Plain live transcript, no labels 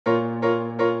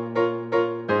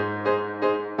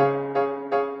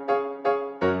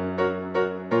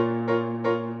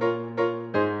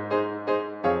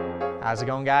How's it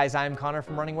going, guys? I'm Connor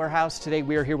from Running Warehouse. Today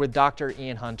we are here with Dr.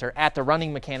 Iain Hunter at the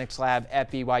Running Mechanics Lab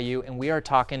at BYU, and we are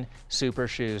talking super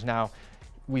shoes. Now,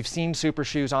 we've seen super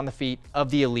shoes on the feet of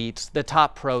the elites, the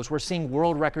top pros. We're seeing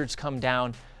world records come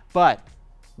down, but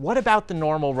what about the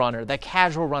normal runner, the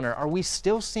casual runner? Are we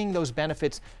still seeing those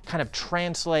benefits kind of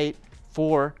translate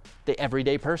for the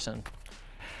everyday person?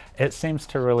 It seems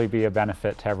to really be a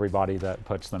benefit to everybody that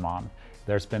puts them on.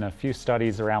 There's been a few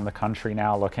studies around the country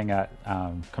now looking at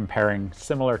comparing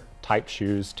similar type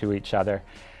shoes to each other,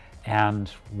 and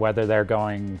whether they're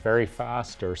going very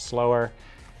fast or slower,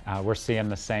 we're seeing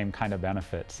the same kind of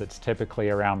benefits. It's typically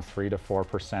around 3 to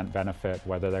 4% benefit,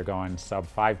 whether they're going sub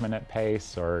 5-minute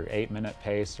pace or 8-minute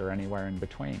pace or anywhere in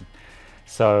between.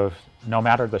 So no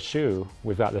matter the shoe,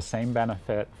 we've got the same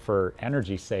benefit for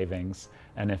energy savings.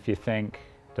 And if you think,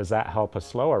 does that help a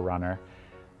slower runner?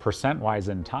 Percent-wise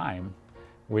in time,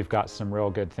 we've got some real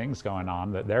good things going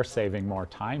on, that they're saving more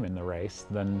time in the race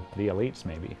than the elites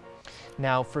maybe.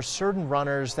 Now, for certain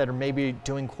runners that are maybe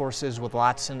doing courses with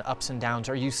lots and ups and downs,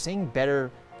 are you seeing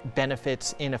better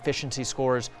benefits in efficiency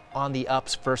scores on the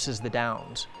ups versus the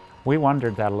downs? We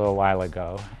wondered that a little while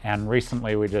ago, and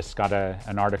recently we just got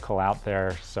an article out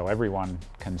there so everyone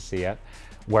can see it,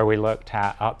 where we looked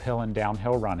at uphill and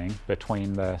downhill running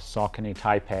between the Saucony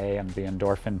Type A and the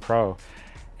Endorphin Pro,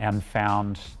 and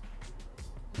found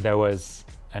there was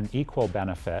an equal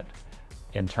benefit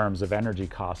in terms of energy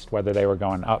cost, whether they were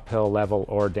going uphill, level,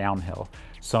 or downhill.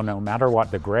 So no matter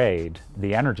what the grade,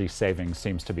 the energy savings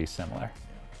seems to be similar.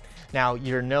 Now,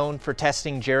 you're known for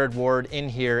testing Jared Ward in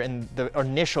here in the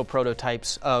initial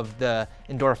prototypes of the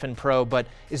Endorphin Pro, but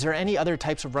is there any other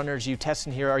types of runners you test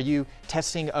in here? Are you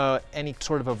testing any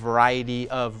sort of a variety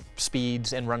of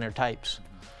speeds and runner types?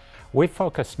 We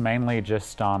focused mainly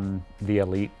just on the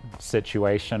elite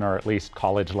situation, or at least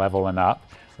college level and up.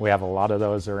 We have a lot of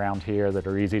those around here that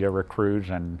are easy to recruit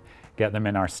and get them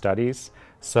in our studies.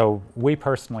 So we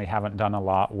personally haven't done a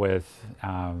lot with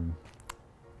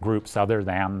groups other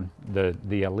than the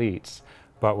elites,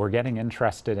 but we're getting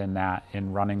interested in that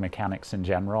in running mechanics in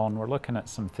general, and we're looking at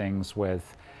some things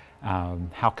with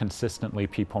how consistently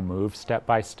people move step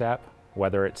by step,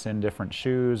 whether it's in different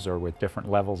shoes or with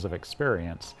different levels of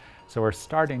experience. So we're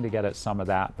starting to get at some of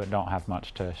that, but don't have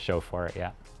much to show for it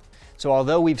yet. So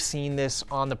although we've seen this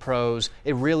on the pros,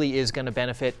 it really is going to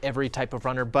benefit every type of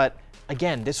runner. But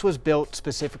again, this was built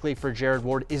specifically for Jared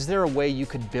Ward. Is there a way you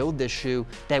could build this shoe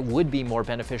that would be more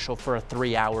beneficial for a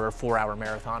 3-hour or 4-hour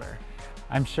marathoner?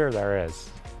 I'm sure there is.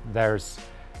 There's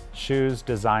shoes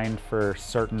designed for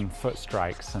certain foot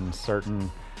strikes and certain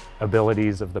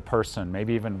abilities of the person,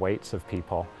 maybe even weights of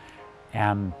people.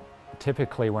 And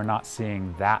typically we're not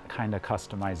seeing that kind of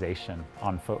customization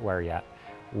on footwear yet.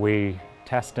 We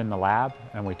test in the lab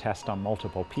and we test on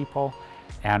multiple people,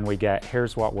 and we get,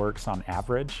 here's what works on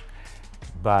average,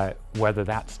 but whether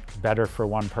that's better for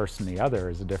one person or the other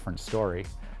is a different story.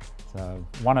 So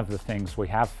one of the things we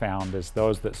have found is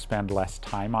those that spend less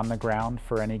time on the ground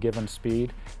for any given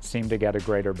speed seem to get a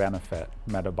greater benefit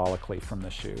metabolically from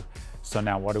the shoe. So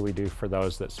now what do we do for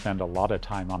those that spend a lot of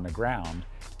time on the ground?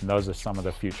 And those are some of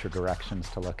the future directions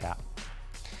to look at.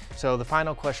 So the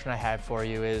final question I have for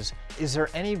you is there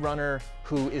any runner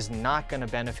who is not going to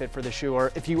benefit for the shoe?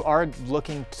 Or if you are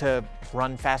looking to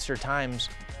run faster times,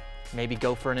 maybe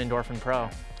go for an Endorphin Pro?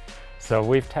 So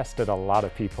we've tested a lot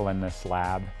of people in this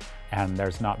lab, and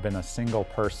there's not been a single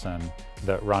person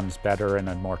that runs better in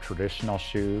a more traditional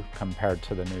shoe compared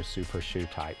to the new super shoe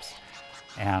types.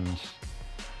 And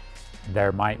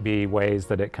there might be ways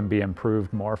that it can be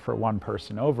improved more for one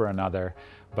person over another,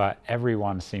 but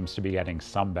everyone seems to be getting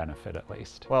some benefit at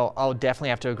least. Well, I'll definitely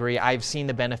have to agree. I've seen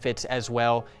the benefits as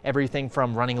well. Everything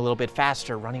from running a little bit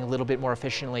faster, running a little bit more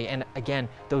efficiently, and again,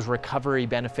 those recovery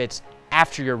benefits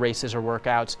after your races or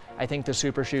workouts. I think the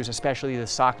super shoes, especially the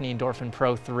Saucony Endorphin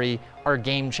Pro 3, are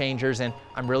game changers, and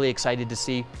I'm really excited to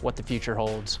see what the future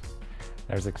holds.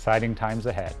 There's exciting times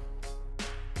ahead.